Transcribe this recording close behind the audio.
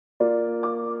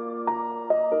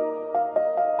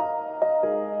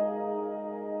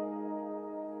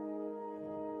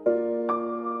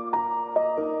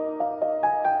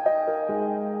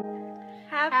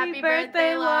Happy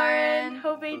birthday, Lauren!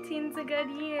 Hope 18's a good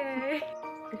year.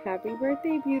 Happy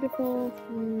birthday, beautiful.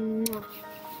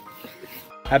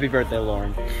 Happy birthday,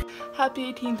 Lauren.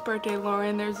 Happy 18th birthday,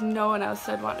 Lauren. There's no one else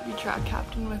I'd want to be track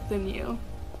captain with than you.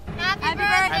 Happy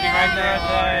birthday!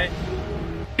 Happy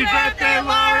birthday! Happy birthday,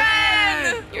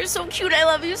 Lauren! You're so cute. I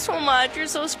love you so much. You're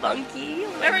so spunky.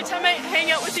 Every time I hang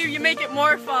out with you, you make it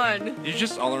more fun. You're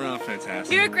just all around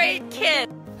fantastic. You're a great kid.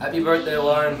 Happy birthday,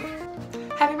 Lauren.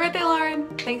 Happy birthday, Lauren!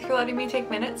 Thanks for letting me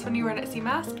take minutes when you weren't at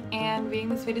CMask and being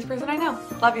the sweetest person I know.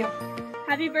 Love you.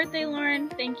 Happy birthday, Lauren.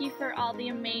 Thank you for all the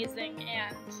amazing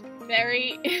and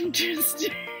very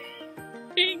interesting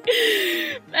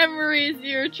memories.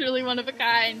 You're truly one of a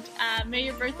kind. May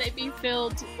your birthday be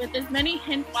filled with as many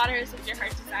hint waters as your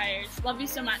heart desires. Love you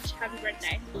so much. Happy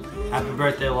birthday. Happy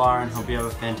birthday, Lauren. Hope you have a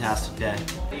fantastic day.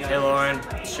 Hey, Lauren.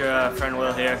 It's your friend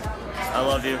Will here. I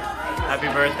love you. Happy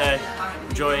birthday.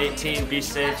 Enjoy 18. Be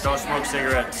safe. Don't smoke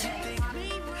cigarettes.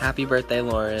 Happy birthday,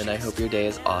 Lauren. I hope your day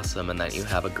is awesome and that you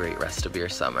have a great rest of your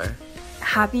summer.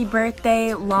 Happy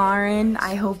birthday, Lauren.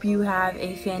 I hope you have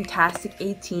a fantastic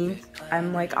 18th.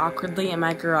 I'm like awkwardly in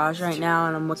my garage right now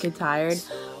and I'm wicked tired,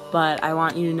 but I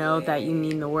want you to know that you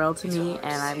mean the world to me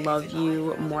and I love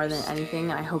you more than anything,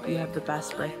 and I hope you have the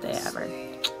best birthday ever.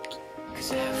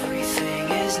 'Cause everything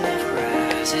is never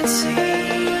as it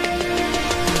seems.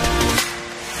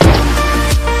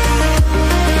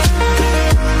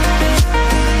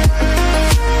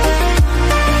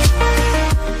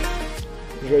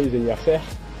 Joyeux anniversaire.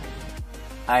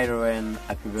 Hi Lauren,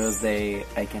 happy birthday.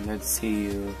 I can't wait to see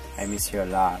you. I miss you a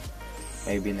lot.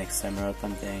 Maybe next summer or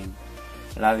something.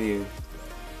 Love you.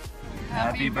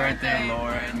 Happy birthday,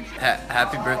 Lauren.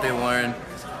 Happy birthday, Lauren.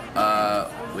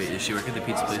 Wait, does she work at the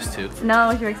pizza place too?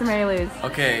 No, she works at Mary Lou's.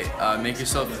 Okay, make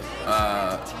yourself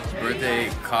birthday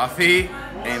coffee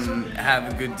and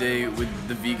have a good day with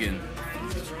the vegan.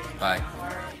 Bye.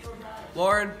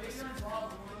 Lauren,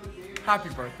 happy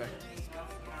birthday.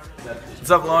 What's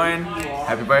up, Lauren?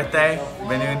 Happy birthday.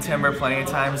 Been doing timber plenty of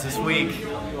times this week.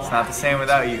 It's not the same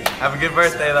without you. Have a good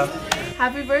birthday, though.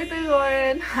 Happy birthday,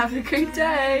 Lauren. Have a great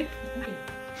day.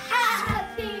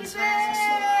 Happy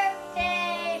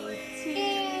birthday to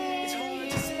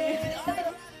you.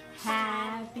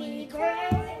 Happy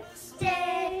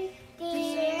birthday,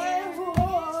 dear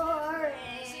Lauren.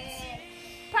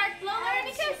 Park, blow Lauren a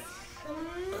kiss.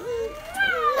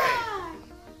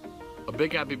 A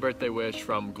big happy birthday wish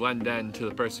from Glenden to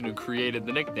the person who created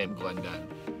the nickname Glenden.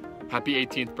 Happy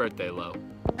 18th birthday, Lo.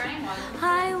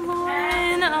 Hi,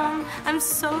 Lauren. I'm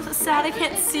so sad I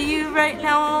can't see you right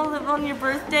now on your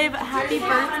birthday, but happy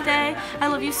birthday. I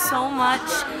love you so much.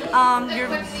 You're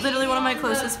literally one of my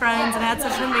closest friends, and I had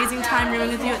such an amazing time rooming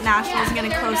with you at Nationals and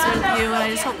getting closer with you, and I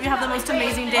just hope you have the most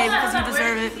amazing day because you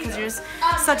deserve it, because you're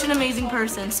such an amazing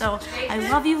person. So I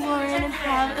love you, Lauren, and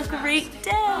have a great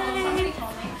day.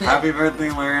 Happy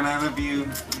birthday, Lauren. I love you.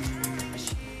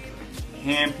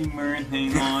 Happy birthday,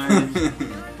 Lauren.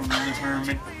 From the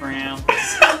Hermit Brown.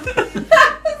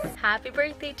 Happy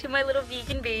birthday to my little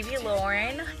vegan baby,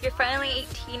 Lauren. You're finally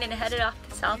 18 and headed off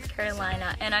to South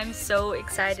Carolina, and I'm so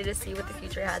excited to see what the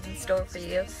future has in store for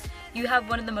you. You have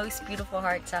one of the most beautiful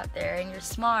hearts out there, and you're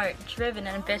smart, driven,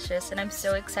 and ambitious, and I'm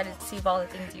so excited to see all the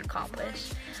things you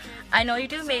accomplish. I know you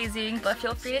do amazing, but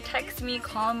feel free to text me,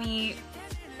 call me,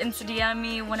 Insta DM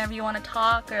me whenever you want to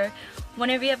talk, or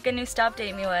whenever you have good news to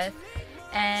update me with.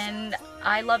 And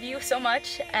I love you so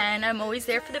much, and I'm always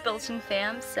there for the Bilton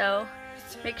fam, so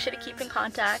make sure to keep in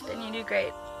contact, and you do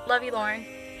great. Love you, Lauren.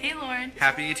 Hey, Lauren.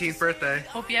 Happy 18th birthday.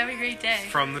 Hope you have a great day.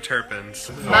 From the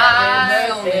Turpins. My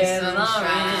only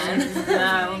sunshine,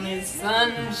 my only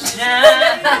sunshine.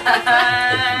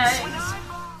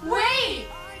 Wait!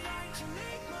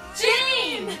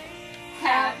 Jean!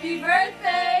 Happy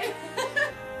birthday!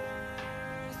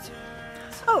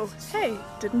 Oh, hey,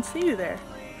 didn't see you there.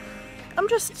 I'm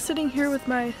just sitting here with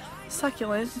my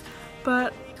succulent,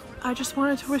 but I just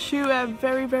wanted to wish you a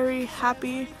very, very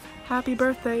happy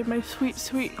birthday, my sweet,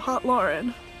 sweet, hot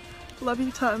Lauren. Love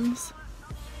you tons.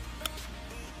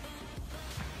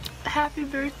 Happy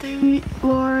birthday,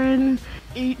 Lauren.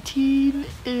 18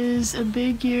 is a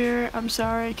big year. I'm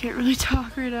sorry I can't really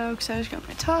talk right now because I just got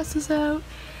my tosses out.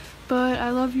 But I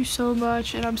love you so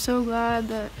much, and I'm so glad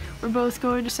that we're both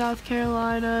going to South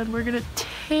Carolina and we're gonna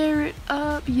tear it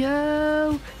up,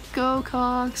 yo! Go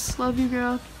Cox, love you,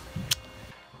 girl.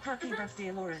 Happy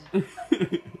birthday, Lauren.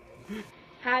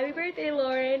 Happy birthday,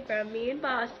 Lauren, from me in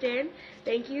Boston.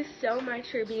 Thank you so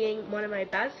much for being one of my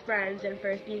best friends and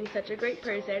for being such a great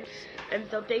person. I'm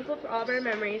so thankful for all of our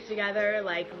memories together,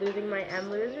 like losing my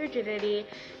Emily's virginity,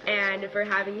 and for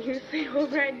having you sleep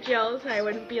over at Jill's so I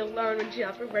wouldn't be alone when she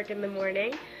left for work in the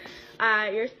morning.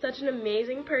 You're such an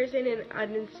amazing person and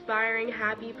an inspiring,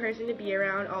 happy person to be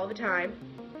around all the time.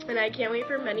 And I can't wait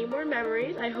for many more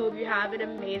memories. I hope you have an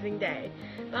amazing day.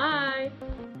 Bye!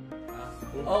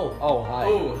 Oh, hi.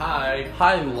 Oh, hi.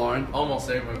 Hi, Lauren. Almost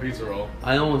saved my pizza roll.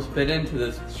 I almost bit into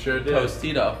this Sure did.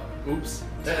 Tostito. Oops.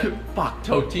 Fuck,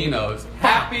 Totino's.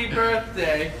 Happy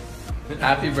birthday.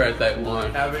 Happy birthday,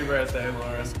 Lauren. Happy birthday,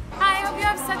 Laura. Hi, I hope you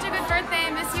have such a good birthday.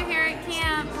 I miss you here at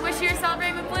camp. Wish you were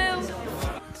celebrating with Blue.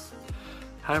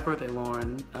 Happy birthday,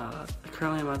 Lauren.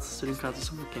 Currently I'm at the student council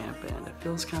summer camp and it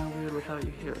feels kind of weird without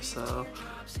you here, so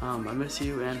I miss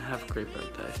you and have a great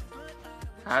birthday.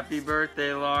 Happy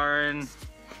birthday, Lauren.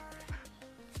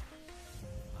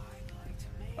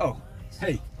 Oh,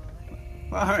 hey,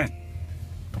 Lauren.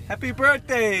 Happy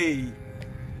birthday.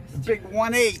 The big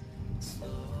 1-8.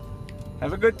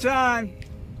 Have a good time.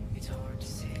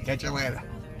 Catch you later.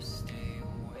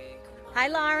 Hi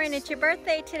Lauren, it's your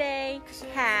birthday today.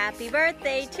 Happy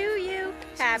birthday to you.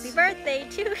 Happy birthday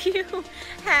to you.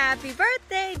 Happy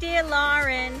birthday, dear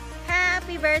Lauren.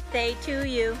 Happy birthday to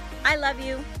you. I love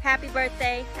you. Happy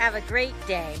birthday. Have a great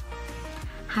day.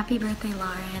 Happy birthday,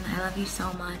 Lauren. I love you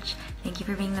so much. Thank you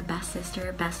for being the best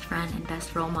sister, best friend, and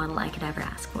best role model I could ever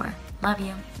ask for. Love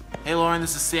you. Hey Lauren,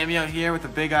 this is Sammy out here with a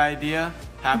big idea.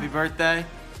 Happy birthday.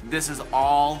 This is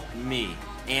all me.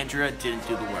 Andrea didn't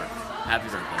do the work. Happy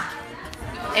birthday.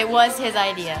 It was his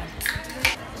idea.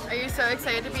 Are you so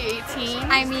excited to be 18?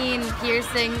 I mean,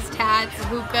 piercings, tats,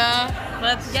 hookah.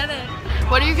 Let's get it.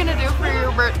 What are you gonna do for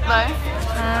your birthday?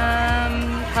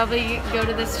 Probably go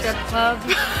to the strip club.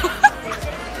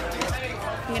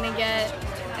 I'm gonna get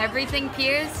everything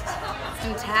pierced,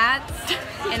 some tats,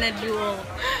 and a jewel.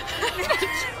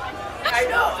 I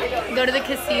know. Go to the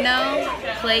casino,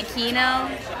 play Keno.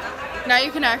 Now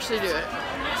you can actually do it.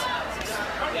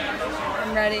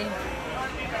 I'm ready.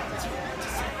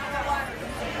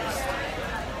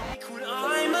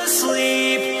 I'm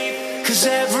asleep, 'cause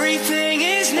everything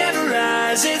is never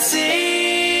as it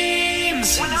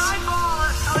seems. When I'm